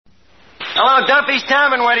Hello, Duffy's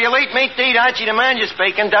Tavern, where do you meet the Archie the manager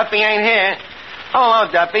speaking. Duffy ain't here. Oh, hello,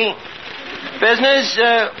 Duffy. Business?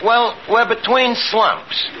 Well, we're between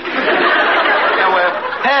slumps. Yeah, we're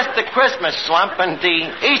past the Christmas slump, and the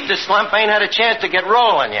Easter slump ain't had a chance to get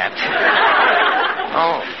rolling yet.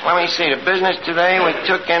 Oh, let me see. The business today, we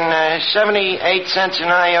took in 78 cents in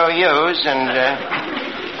IOUs and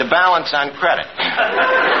the balance on credit.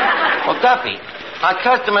 Well, Duffy, our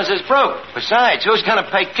customers is broke. Besides, who's going to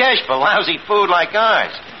pay cash for lousy food like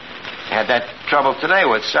ours? Had that trouble today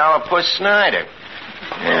with Sourpuss Snyder.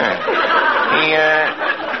 Yeah.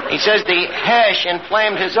 He says the hash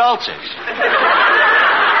inflamed his ulcers.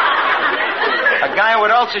 A guy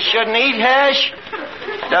with ulcers shouldn't eat hash?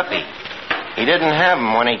 Duffy, he didn't have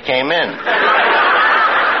them when he came in.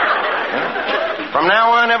 From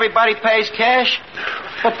now on, everybody pays cash?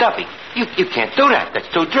 But, Duffy, you can't do that.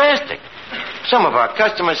 That's too drastic. Some of our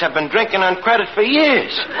customers have been drinking on credit for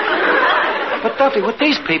years. But, Duffy, with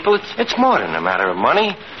these people, it's more than a matter of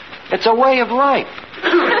money. It's a way of life.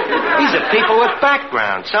 These are people with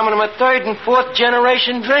background. Some of them are third and fourth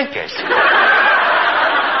generation drinkers.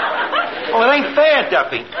 Well, it ain't fair,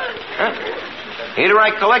 Duffy. Huh? Either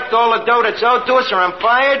I collect all the dough that's owed to us or I'm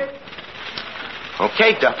fired.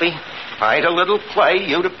 Okay, Duffy. Fight a little clay,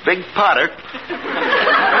 you the big potter.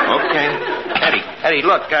 Okay. Eddie,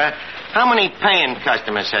 look, how many paying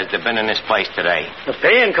customers has there been in this place today? The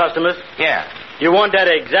paying customers? Yeah. You want that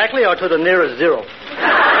exactly or to the nearest zero?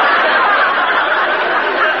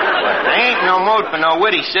 There ain't no mood for no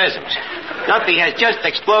witty scissors. Duffy has just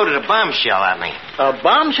exploded a bombshell at me. A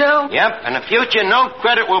bombshell? Yep. In the future, no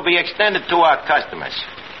credit will be extended to our customers.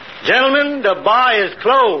 Gentlemen, the bar is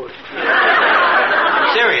closed.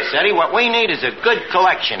 Serious, Eddie. What we need is a good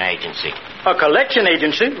collection agency. A collection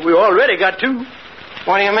agency? We already got two.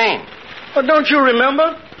 What do you mean? Well, don't you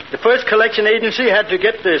remember? The first collection agency had to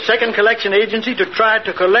get the second collection agency to try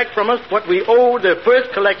to collect from us what we owe the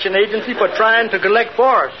first collection agency for trying to collect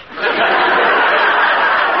for us.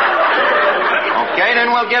 Okay,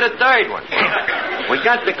 then we'll get a third one. We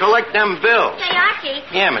got to collect them bills. Hey, Archie.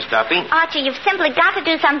 Yeah, Miss Duffy? Archie, you've simply got to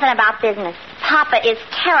do something about business. Papa is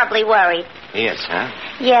terribly worried. Yes, huh?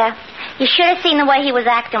 Yeah. You should have seen the way he was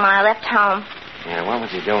acting when I left home. Yeah, what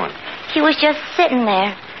was he doing? He was just sitting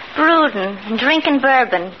there, brooding and drinking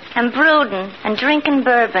bourbon, and brooding and drinking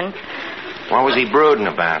bourbon. What was he brooding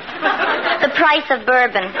about? The price of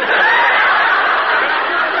bourbon.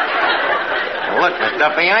 Well, look, Miss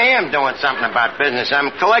Duffy, I am doing something about business.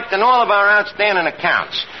 I'm collecting all of our outstanding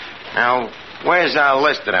accounts. Now, where's our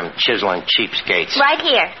list of them chiseling cheapskates? Right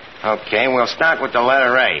here. Okay, we'll start with the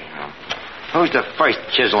letter A. Who's the first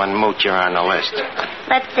chiseling moocher on the list?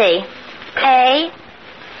 Let's see. A.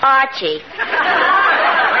 Archie.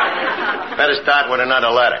 Better start with another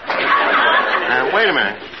letter. Now, wait a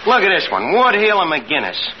minute. Look at this one. Ward Healer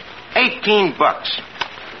McGinnis. $18.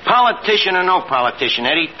 Politician or no politician,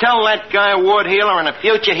 Eddie, tell that guy Ward Healer in the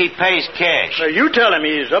future he pays cash. You tell him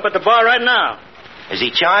he's up at the bar right now. Is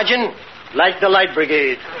he charging? Like the Light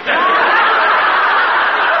Brigade.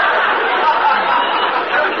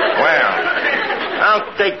 Well,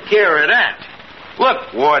 I'll take care of that.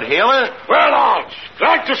 Look, Ward Healer. Well, Arch,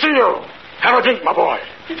 glad to see you. Have a drink, my boy.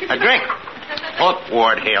 A drink? Look,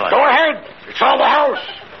 Ward Healer. Go ahead. It's all the house.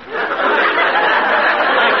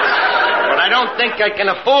 Thanks. But I don't think I can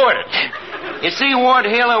afford it. You see, Ward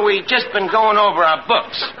Healer, we've just been going over our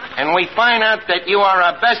books, and we find out that you are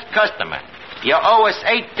our best customer. You owe us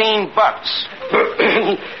 $18.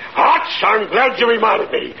 Arch, I'm glad you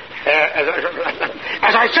reminded me.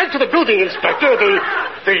 As I said to the building inspector,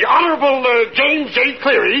 the Honorable James A.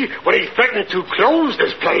 Cleary, when he threatened to close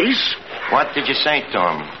this place... What did you say to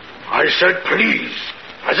him? I said, please,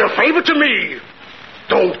 as a favor to me,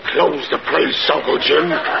 don't close the place, Uncle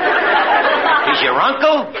Jim. He's your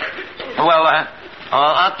uncle? Well,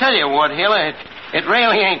 I'll tell you, Ward Healer, it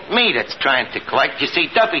really ain't me that's trying to collect. You see,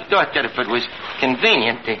 Duffy thought that if it was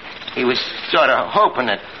convenient, he was sort of hoping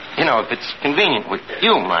that, if it's convenient with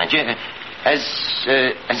you, mind you, as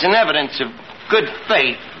an evidence of good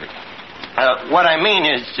faith. What I mean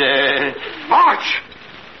is, Arch!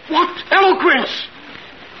 What eloquence!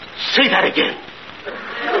 Say that again.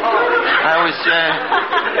 I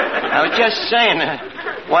was just saying,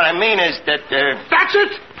 what I mean is that, That's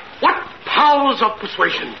it! What powers of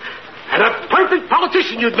persuasion. And a perfect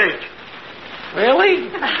politician you'd make.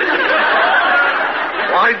 Really?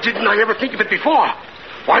 Why didn't I ever think of it before?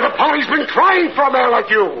 Why, the party's been crying for a man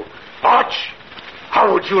like you. Arch,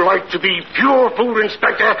 how would you like to be pure food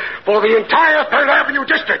inspector for the entire 3rd Avenue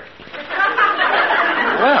district?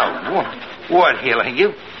 Well, Ward Healer,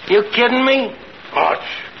 you kidding me? Arch,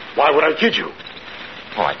 why would I kid you?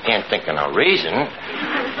 Well, I can't think of no reason.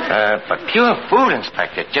 But pure food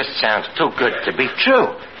inspector just sounds too good to be true.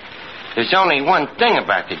 There's only one thing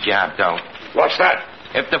about the job, though. What's that?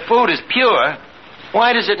 If the food is pure,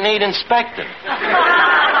 why does it need inspecting?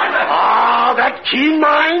 Ah, that keen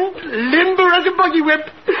mind, limber as a buggy whip.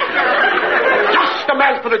 Just the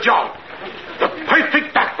man for the job. The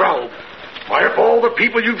perfect background. Why, if all the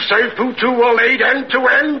people you've served food to are laid end to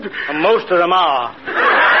end... Most of them are.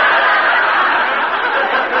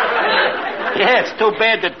 Yeah, it's too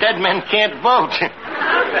bad that dead men can't vote.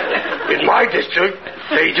 In my district,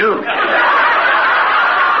 they do.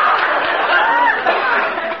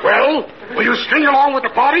 Well, will you string along with the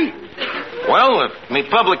party? Well, if me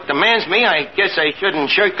public demands me, I guess I shouldn't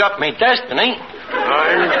shirk up me destiny.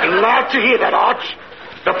 I'm glad to hear that, Arch.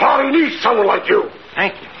 The party needs someone like you.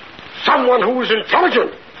 Thank you. Someone who is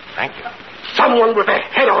intelligent. Thank you. Someone with a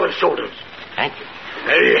head on his shoulders. Thank you.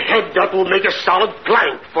 A head that will make a solid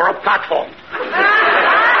plank for a platform.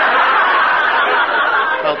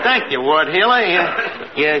 Well, thank you, Ward Healer.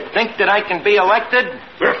 You think that I can be elected?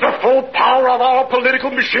 With the full power of our political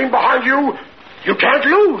machine behind you, you can't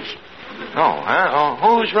lose. Oh, huh? Oh,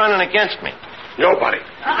 who's running against me? Nobody.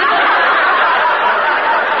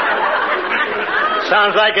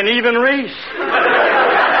 Sounds like an even race.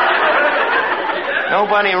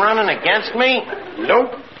 Nobody running against me?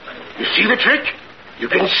 Nope. You see the trick? You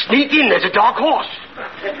can sneak in as a dark horse.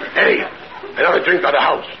 Hey, another drink on the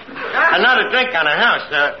house. Another drink on the house.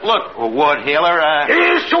 Look, Ward Healer,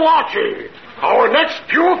 Here's to Archie, our next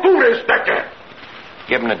pure food inspector.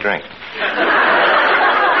 give him a drink.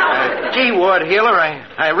 Gee, Ward Healer,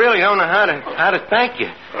 I really don't know how to thank you.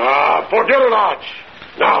 Forget it, Arch.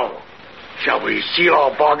 Now, shall we seal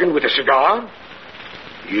our bargain with a cigar?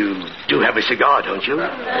 You do have a cigar, don't you?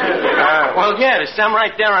 Well, yeah, there's some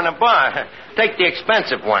right there on the bar. Take the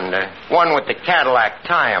expensive one, the one with the Cadillac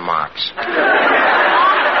tire marks.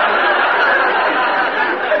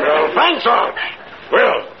 Well, thanks, Arch.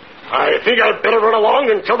 Well, I think I'd better run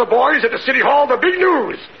along and tell the boys at the City Hall the big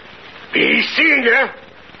news. Be seeing you,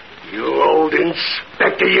 you old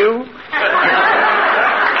inspector, you.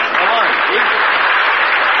 Come on, Chief.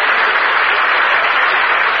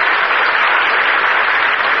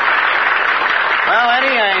 Well,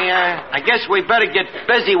 Eddie, I guess we better get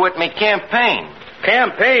busy with me campaign.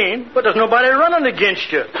 Campaign? But there's nobody running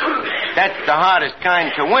against you. That's the hardest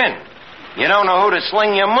kind to win. You don't know who to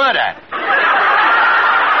sling your mud at.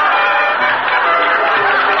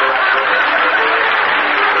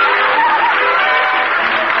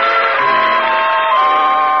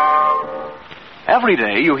 Every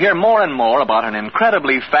day you hear more and more about an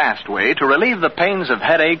incredibly fast way to relieve the pains of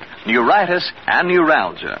headache, neuritis, and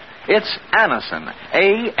neuralgia. It's Anacin,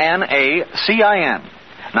 A-N-A-C-I-N.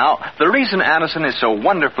 Now, the reason Anacin is so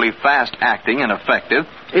wonderfully fast-acting and effective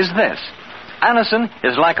is this. Anacin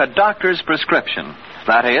is like a doctor's prescription.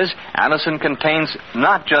 That is, Anacin contains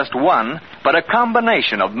not just one, but a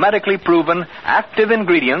combination of medically proven active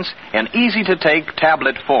ingredients in easy-to-take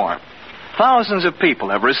tablet form. Thousands of people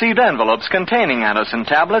have received envelopes containing Anacin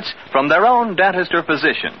tablets from their own dentist or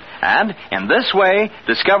physician, and in this way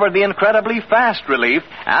discovered the incredibly fast relief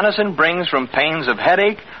Anacin brings from pains of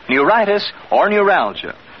headache, neuritis, or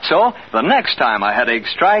neuralgia. So, the next time a headache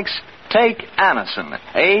strikes, take Anacin,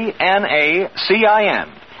 A-N-A-C-I-N.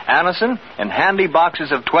 Anacin in handy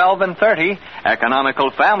boxes of 12 and 30,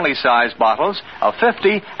 economical family-size bottles of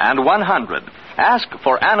 50 and 100. Ask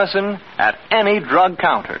for Anacin at any drug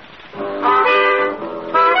counter. Oh,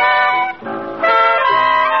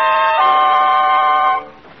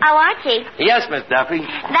 Archie. Yes, Miss Duffy.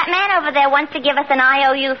 That man over there wants to give us an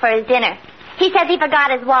IOU for his dinner. He says he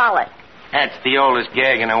forgot his wallet. That's the oldest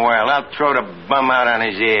gag in the world. I'll throw the bum out on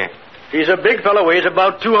his ear. He's a big fellow, weighs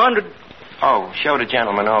about 200. Oh, show the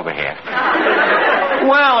gentleman over here.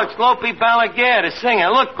 Well, it's Lopey Balaguer, the singer.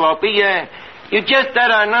 Look, Lopey, you just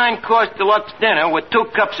had our 9-course deluxe dinner with 2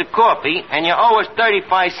 cups of coffee, and you owe us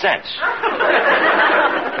 35 cents.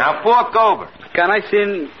 Now, fork over. Can I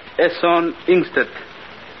sing a song instead?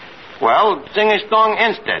 Well, sing a song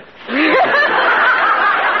instead.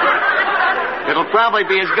 It'll probably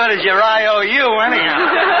be as good as your IOU, anyhow.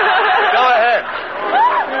 Go ahead.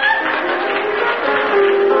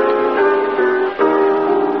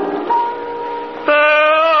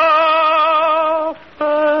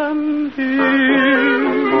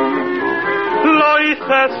 Lo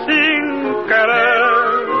hice sin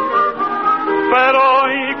querer, pero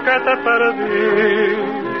hoy que te perdí,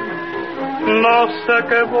 no sé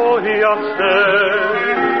qué voy a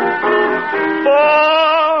hacer,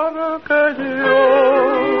 porque yo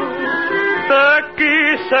te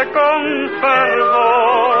quise con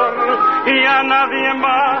fervor y a nadie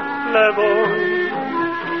más le doy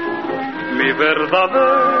mi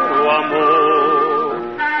verdadero amor.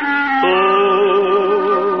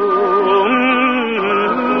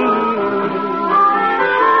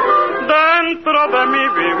 Dentro de mí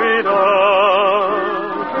vivirás,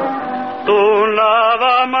 tú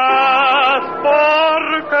nada más,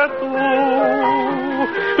 porque tú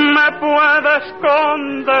me puedes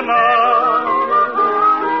condenar,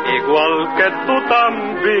 igual que tú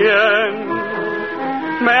también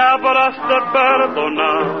me habrás de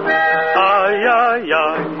perdonar. Ay, ay,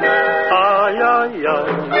 ay, ay, ay,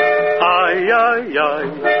 ay, ay, ay, ay,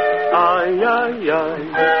 ay, ay, ay,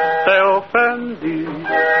 te ofendí,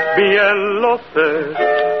 bien lo sé,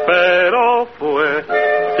 pero fue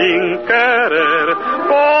sin querer,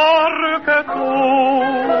 porque tú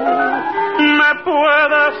me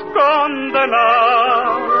puedes condenar,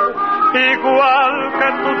 igual que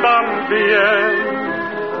tú también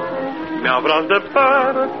me habrás de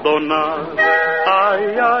perdonar.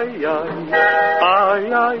 Ay, ay, ay,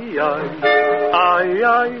 ay, ay, ay, ay,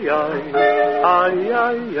 ay, ay, ay,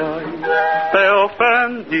 ay, ay, te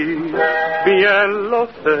ofendí, bien lo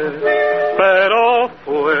sé, pero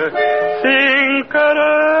fue sin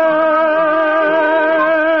querer.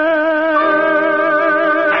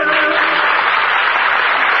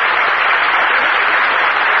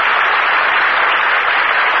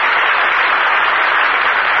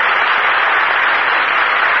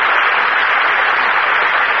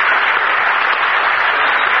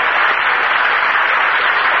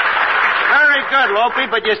 Good, Lopey,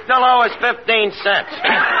 but you still owe us 15 cents.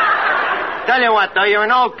 Tell you what, though, you're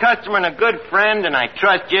an old customer and a good friend, and I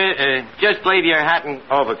trust you. Just leave your hat and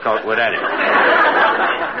overcoat with Eddie.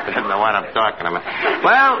 I don't know what I'm talking about.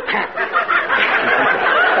 Well...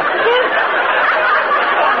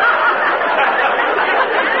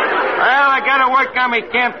 Well, I got to work on my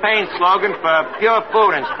campaign slogan for Pure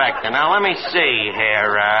Food Inspector. Now, let me see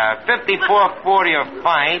here. 5440 or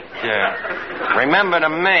fight. Remember the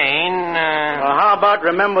main. How about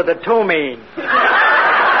remember the ptomaine?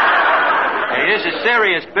 Hey, this is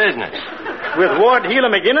serious business. With Ward Heeler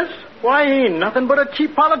McGinnis? Why, he ain't nothing but a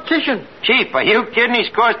cheap politician. Cheap? Are you kidding? He's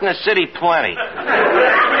costing the city plenty.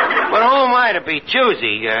 But who am I to be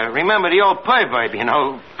choosy? Remember the old proverb, you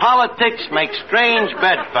know. Politics make strange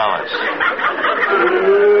bedfellows.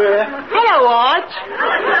 Hello, Arch.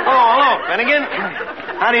 Oh, hello, Finnegan.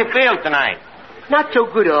 How do you feel tonight? Not so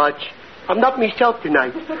good, Arch. I'm not myself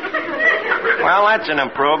tonight. Well, that's an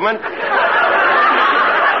improvement.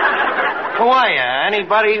 Who are you?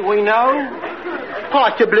 Anybody we know?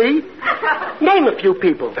 Possibly. Name a few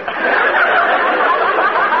people. This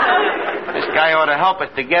guy ought to help us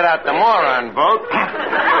to get out the moron vote.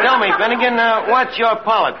 Tell me, Finnegan, what's your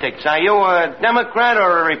politics? Are you a Democrat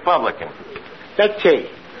or a Republican? Let's see.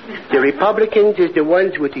 The Republicans is the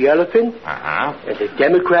ones with the elephant. Uh-huh. And the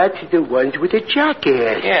Democrats is the ones with the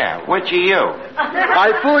jackass. Yeah, which are you?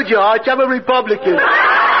 I fooled you, Arch. I'm a Republican.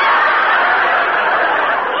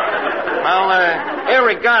 Well,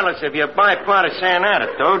 irregardless of your bipartisan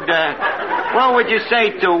attitude, what would you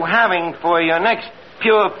say to having for your next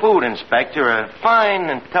Pure Food Inspector a fine,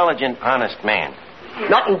 intelligent, honest man?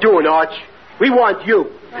 Nothing doing, Arch. We want you.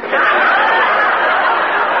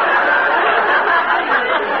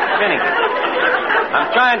 Finnegan,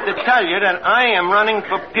 I'm trying to tell you that I am running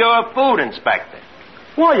for Pure Food Inspector.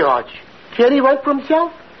 Why, Arch? Can he run for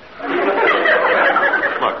himself?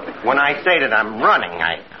 Look, when I say that I'm running,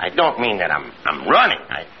 I don't mean that I'm running.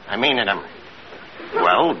 I mean that I'm...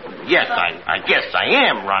 Well, yes, I guess I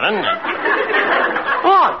am running.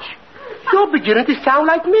 Arch, you're beginning to sound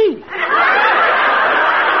like me.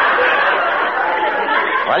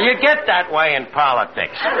 Well, you get that way in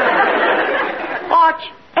politics. Arch,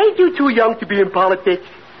 ain't you too young to be in politics?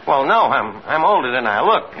 Well, no, I'm older than I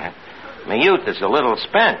look. My youth is a little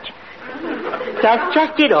spent. That's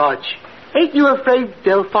just it, Arch. Ain't you afraid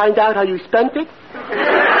they'll find out how you spent it?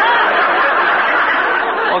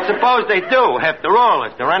 Well, suppose they do. After all,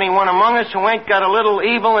 is there anyone among us who ain't got a little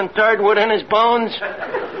evil and turdwood in his bones?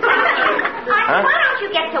 Huh? Why don't you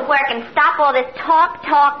get to work and stop all this talk?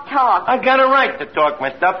 I got a right to talk,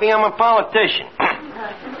 Miss Duffy. I'm a politician.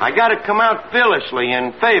 I got to come out fearlessly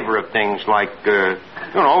in favor of things like,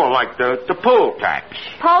 like the poll tax.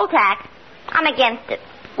 Poll tax? I'm against it.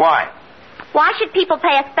 Why? Why should people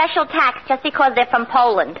pay a special tax just because they're from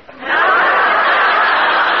Poland?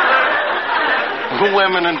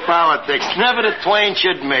 Women in politics. Never the twain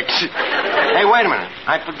should mix. Hey, wait a minute.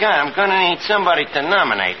 I forgot. I'm going to need somebody to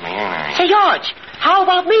nominate me, ain't I? Say, Arch, how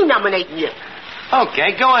about me nominating you?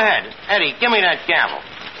 Okay, go ahead. Eddie, give me that gavel.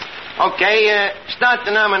 Okay, start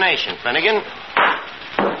the nomination, Finnegan.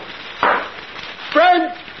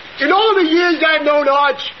 Friend, in all the years I've known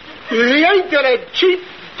Arch, he ain't done a cheap,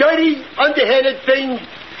 dirty, underhanded thing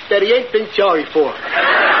that he ain't been sorry for.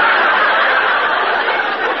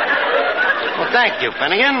 Well, thank you,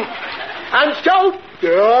 Finnegan. And so,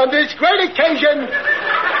 on this great occasion,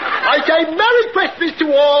 I say Merry Christmas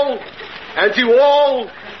to all, and to all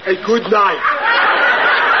a good night.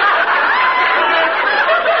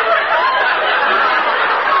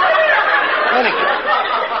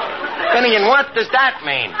 Finnegan, what does that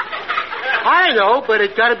mean? I know, but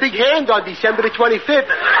it got a big hand on December the 25th.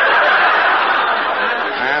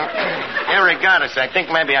 Well, irregardless, I think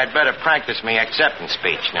maybe I'd better practice my acceptance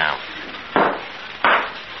speech now.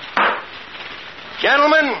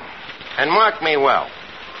 Gentlemen, and mark me well.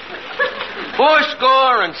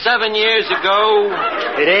 7 years ago...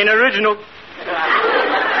 It ain't original.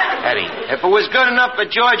 Eddie, if it was good enough for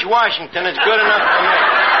George Washington, it's good enough for me.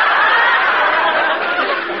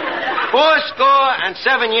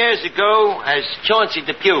 7 years ago, as Chauncey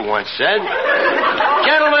Depew once said,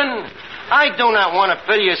 gentlemen, I do not want to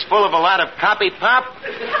fill you full of a lot of copy pop.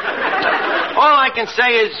 All I can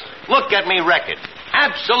say is, look at me record.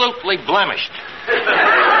 Absolutely blemished.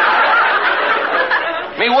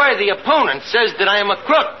 Me worthy opponent says that I am a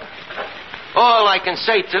crook. All I can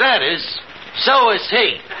say to that is, so is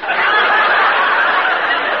he.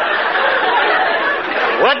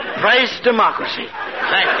 What price democracy?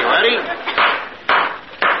 Thank you, Eddie.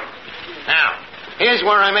 Now, here's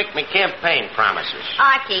where I make my campaign promises.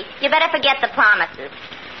 Archie, you better forget the promises.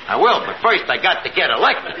 I will, but first I got to get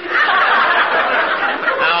elected.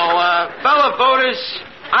 Now, fellow voters,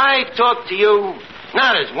 I talk to you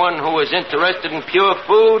not as one who is interested in pure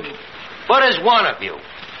food, but as one of you.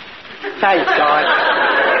 Thank God.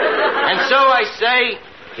 And so I say,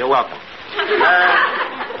 you're welcome.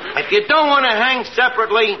 If you don't want to hang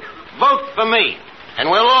separately, vote for me, and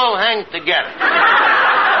we'll all hang together.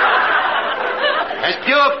 As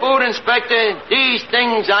pure food inspector, these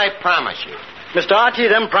things I promise you. Mr. Archie,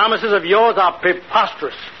 them promises of yours are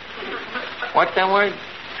preposterous. What's that word?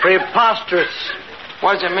 Preposterous.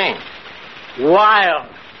 What does it mean? Wild.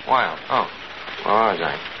 Wild. Oh, all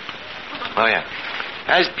right. Oh, yeah.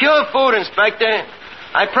 As pure food inspector,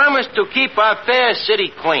 I promise to keep our fair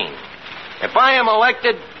city clean. If I am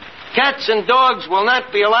elected, cats and dogs will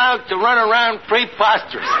not be allowed to run around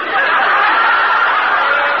preposterous.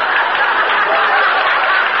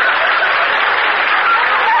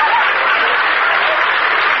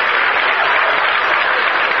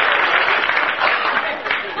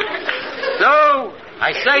 So,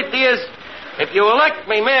 I say to you, if you elect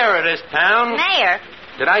me mayor of this town... Mayor?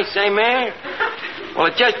 Did I say mayor? Well,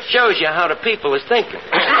 it just shows you how the people is thinking.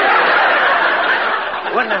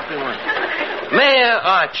 What enough you want? Mayor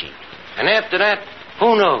Archie. And after that,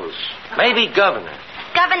 who knows? Maybe governor.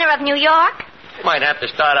 Governor of New York? Might have to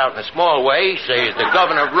start out in a small way, say as the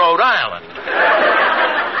governor of Rhode Island.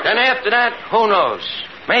 Then after that, who knows?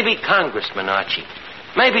 Maybe congressman Archie.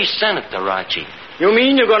 Maybe Senator Archie. You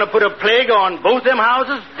mean you're going to put a plague on both them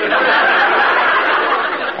houses?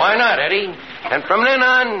 Why not, Eddie? And from then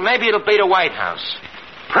on, maybe it'll be the White House.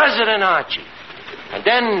 President Archie. And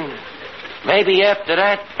then, maybe after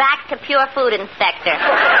that... Back to pure food inspector.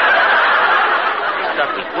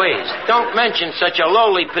 Duffy, please, don't mention such a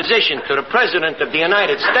lowly position to the President of the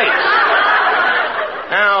United States.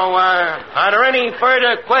 Now, are there any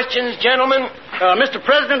further questions, gentlemen? Mr.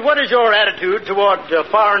 President, what is your attitude toward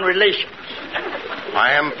foreign relations?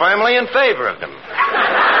 I am firmly in favor of them.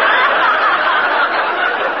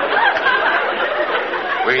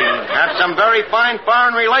 We have some very fine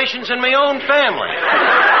foreign relations in my own family.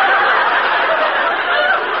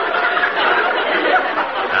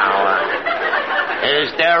 Now,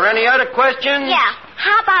 is there any other questions? Yeah.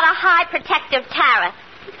 How about a high protective tariff?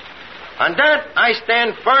 On that, I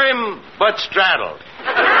stand firm but straddled.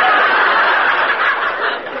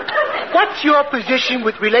 What's your position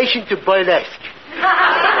with relation to burlesque?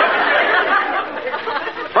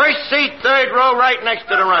 First seat, third row, right next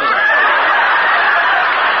to the runway.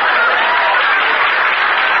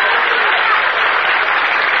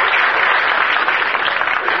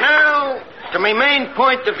 Now, to my main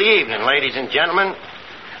point of the evening, ladies and gentlemen.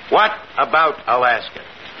 What about Alaska?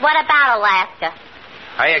 What about Alaska?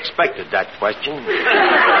 I expected that question.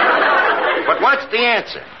 But what's the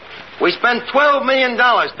answer? We spent $12 million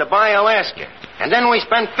to buy Alaska. And then we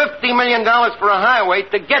spent $50 million for a highway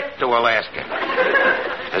to get to Alaska.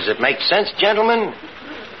 Does it make sense, gentlemen?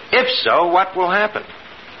 If so, what will happen?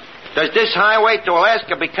 Does this highway to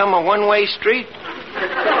Alaska become a one-way street?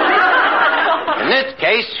 In this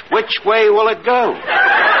case, which way will it go?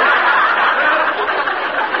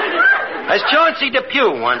 As Chauncey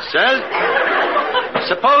Depew once says,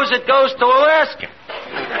 Suppose it goes to Alaska.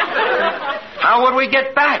 How would we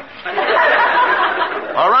get back?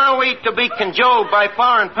 Or are we to be cajoled by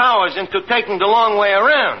foreign powers into taking the long way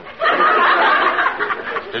around?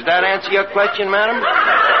 Does that answer your question, madam?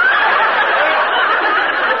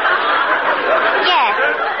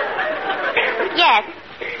 Yes.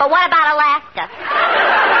 But what about Alaska?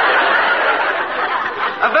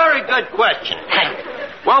 A very good question.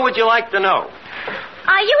 What would you like to know?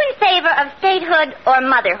 Are you in favor of statehood or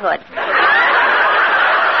motherhood?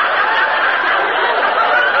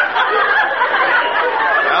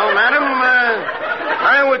 Well, madam,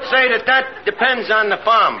 I would say that depends on the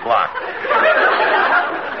farm block.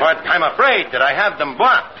 But I'm afraid that I have them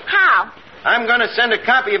blocked. How? I'm going to send a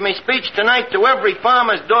copy of my speech tonight to every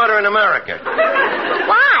farmer's daughter in America.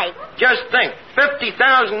 Why? Just think,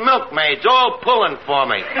 50,000 milkmaids all pulling for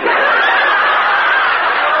me.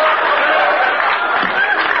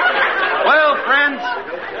 Well, friends,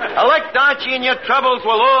 elect Archie and your troubles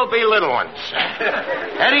will all be little ones.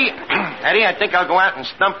 Eddie, I think I'll go out and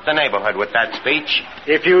stump the neighborhood with that speech.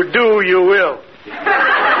 If you do, you will.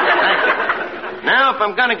 Now, if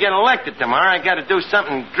I'm going to get elected tomorrow, I got to do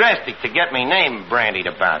something drastic to get me name brandied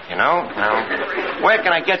about, you know? Now, where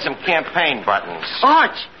can I get some campaign buttons?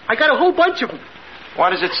 Arch, I got a whole bunch of them.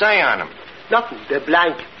 What does it say on them? Nothing. They're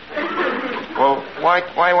blank. Well,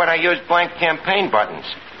 why would I use blank campaign buttons?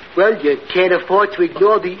 Well, you can't afford to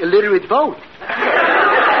ignore the illiterate vote.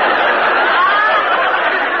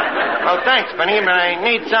 Well, thanks, Benny, but I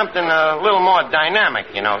need something a little more dynamic,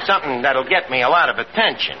 you know, something that'll get me a lot of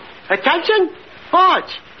attention. Attention?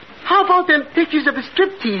 Arch, how about them pictures of a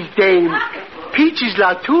striptease dame, Peaches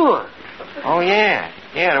Latour? Oh, yeah.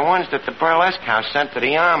 Yeah, the ones that the burlesque house sent to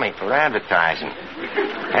the Army for advertising.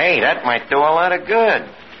 Hey, that might do a lot of good.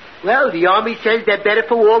 Well, the Army says they're better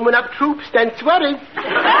for warming up troops than sweating.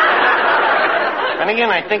 And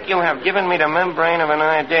again, I think you have given me the membrane of an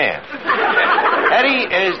idea. Eddie,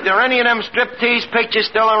 is there any of them striptease pictures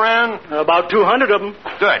still around? About 200 of them.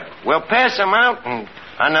 Good. We'll pass them out, and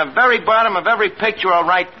on the very bottom of every picture I'll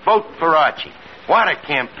write, vote for Archie. What a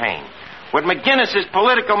campaign. With McGinnis's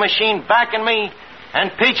political machine backing me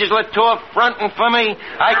and Peaches Latour fronting for me,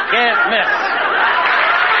 I can't miss.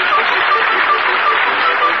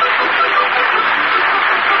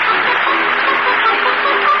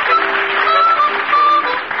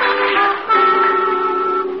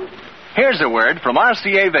 Here's a word from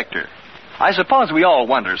RCA Victor. I suppose we all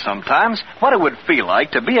wonder sometimes what it would feel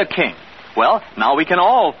like to be a king. Well, now we can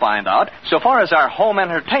all find out so far as our home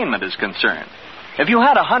entertainment is concerned. If you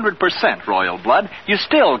had 100% royal blood, you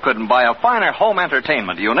still couldn't buy a finer home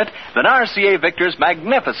entertainment unit than RCA Victor's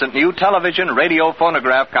magnificent new television radio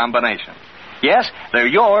phonograph combination. Yes, they're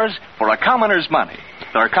yours for a commoner's money.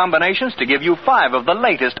 There are combinations to give you 5 of the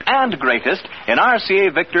latest and greatest in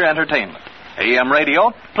RCA Victor entertainment. AM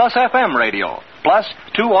radio plus FM radio, plus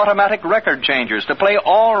 2 automatic record changers to play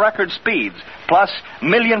all record speeds, plus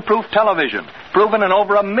million-proof television, proven in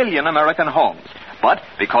over 1 million American homes. But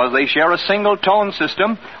because they share a single tone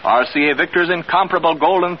system, RCA Victor's incomparable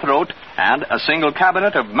golden throat, and a single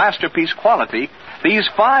cabinet of masterpiece quality, these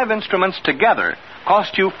 5 instruments together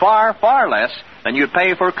cost you far, far less than you'd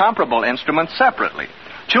pay for comparable instruments separately.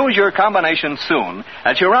 Choose your combination soon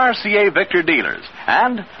at your RCA Victor dealers.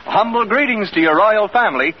 And humble greetings to your royal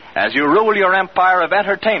family as you rule your empire of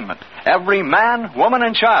entertainment. Every man, woman,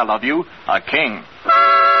 and child of you a king.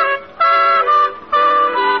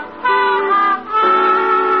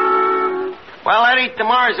 Well, Eddie,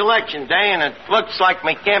 tomorrow's election day, and it looks like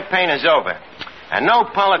my campaign is over. And no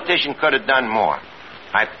politician could have done more.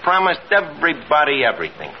 I promised everybody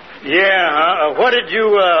everything. Yeah, what did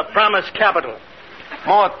you promise capital?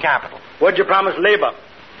 More capital. What'd you promise labor?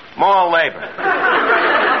 More labor.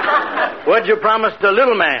 What'd you promise the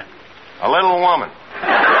little man? A little woman.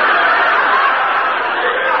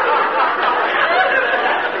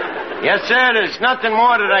 Yes, sir, there's nothing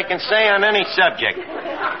more that I can say on any subject.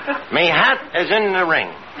 Me hat is in the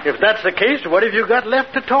ring. If that's the case, what have you got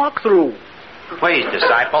left to talk through? Please,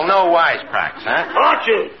 disciple, no wisecracks, huh?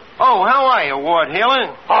 Archie! Oh, how are you, Ward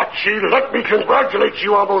Heeler? Archie, let me congratulate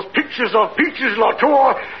you on those pictures of Peaches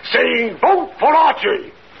Latour saying, vote for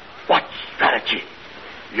Archie. What strategy?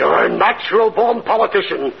 You're a natural-born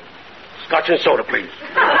politician. Scotch and soda, please.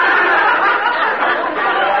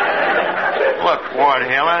 Look, Ward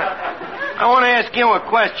Heeler, I want to ask you a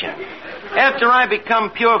question. After I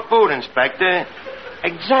become pure food inspector,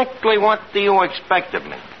 exactly what do you expect of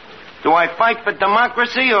me? Do I fight for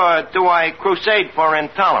democracy or do I crusade for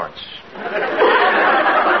intolerance? Or,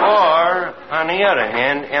 on the other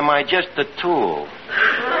hand, am I just a tool?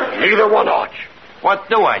 Neither one, Arch. What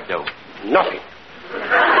do I do? Nothing.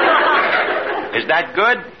 Is that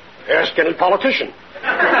good? Ask any politician.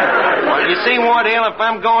 Well, you see, Ward Hill, if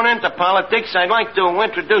I'm going into politics, I'd like to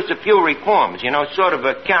introduce a few reforms, sort of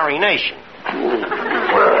a carry nation.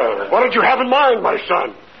 Well, what did you have in mind, my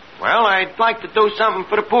son? Well, I'd like to do something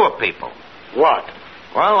for the poor people. What?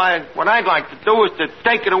 Well, what I'd like to do is to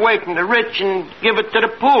take it away from the rich and give it to the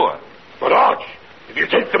poor. But, Arch, if you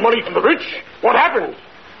take the money from the rich, what happens?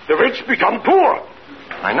 The rich become poor.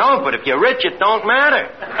 I know, but if you're rich, it don't matter.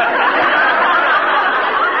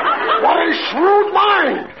 What a shrewd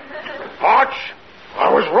mind! Arch, I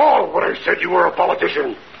was wrong when I said you were a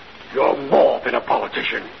politician. You're more than a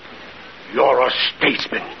politician. You're a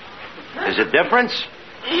statesman. There's a difference?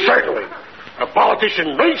 Certainly. A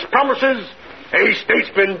politician makes promises, a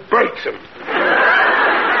statesman breaks them.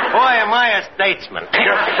 Boy, am I a statesman.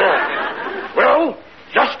 Yes, sir. Well,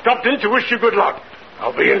 just stopped in to wish you good luck.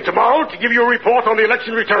 I'll be in tomorrow to give you a report on the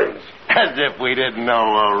election returns. As if we didn't know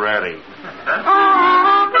already.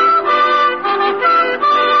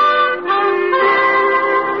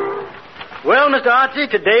 Well, Mr. Archie,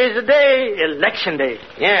 today's the day, Election Day.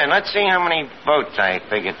 Yeah, let's see how many votes I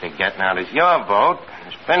figured to get. Now, there's your vote,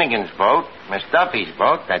 there's Finnegan's vote, Miss Duffy's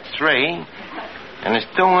vote, that's 3. And there's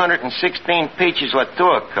 216 Peaches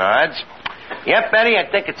Latour cards. Yep, Betty, I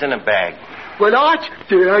think it's in the bag. Well, Arch,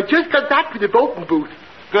 I just got back from the voting booth.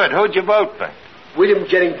 Good. Who'd you vote for? William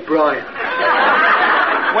Jennings Bryan.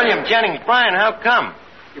 William Jennings Bryan, how come?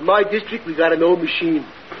 In my district, we got an old machine.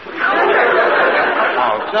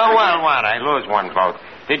 Oh, so what? I lose one vote.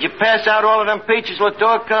 Did you pass out all of them Peaches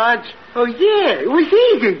Latour cards? Oh, yeah, it was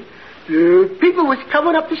easy. People was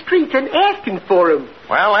coming up the streets and asking for them.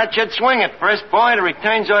 Well, that should swing it, Frisk boy. The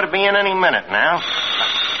returns ought to be in any minute now.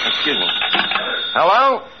 Excuse me.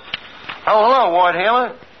 Hello? Oh, hello, Ward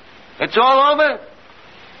Hill. It's all over?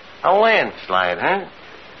 A landslide, huh?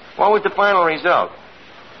 What was the final result?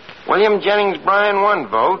 William Jennings Bryan, 1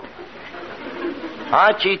 vote.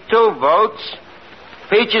 Archie, 2 votes.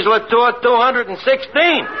 Peaches Latour, 216.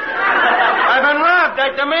 I've been robbed. I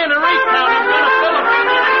demand a recount. I'm going to fill it.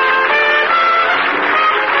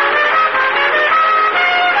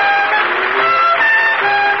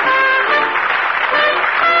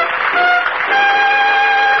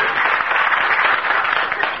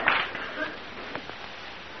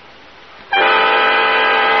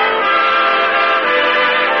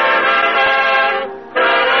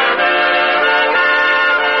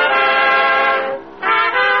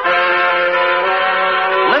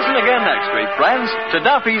 Friends, to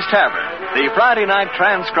Duffy's Tavern, the Friday night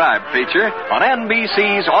transcribed feature on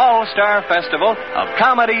NBC's All-Star Festival of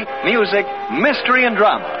Comedy, Music, Mystery, and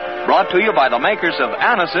Drama. Brought to you by the makers of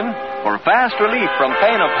Anacin for fast relief from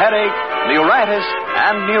pain of headache, neuritis,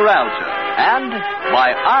 and neuralgia. And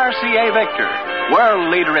by RCA Victor,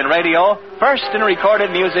 world leader in radio, first in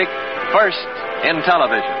recorded music, first in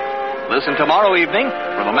television. Listen tomorrow evening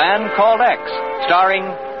for The Man Called X, starring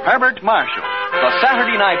Herbert Marshall, the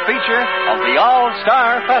Saturday night feature of the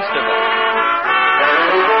All-Star Festival.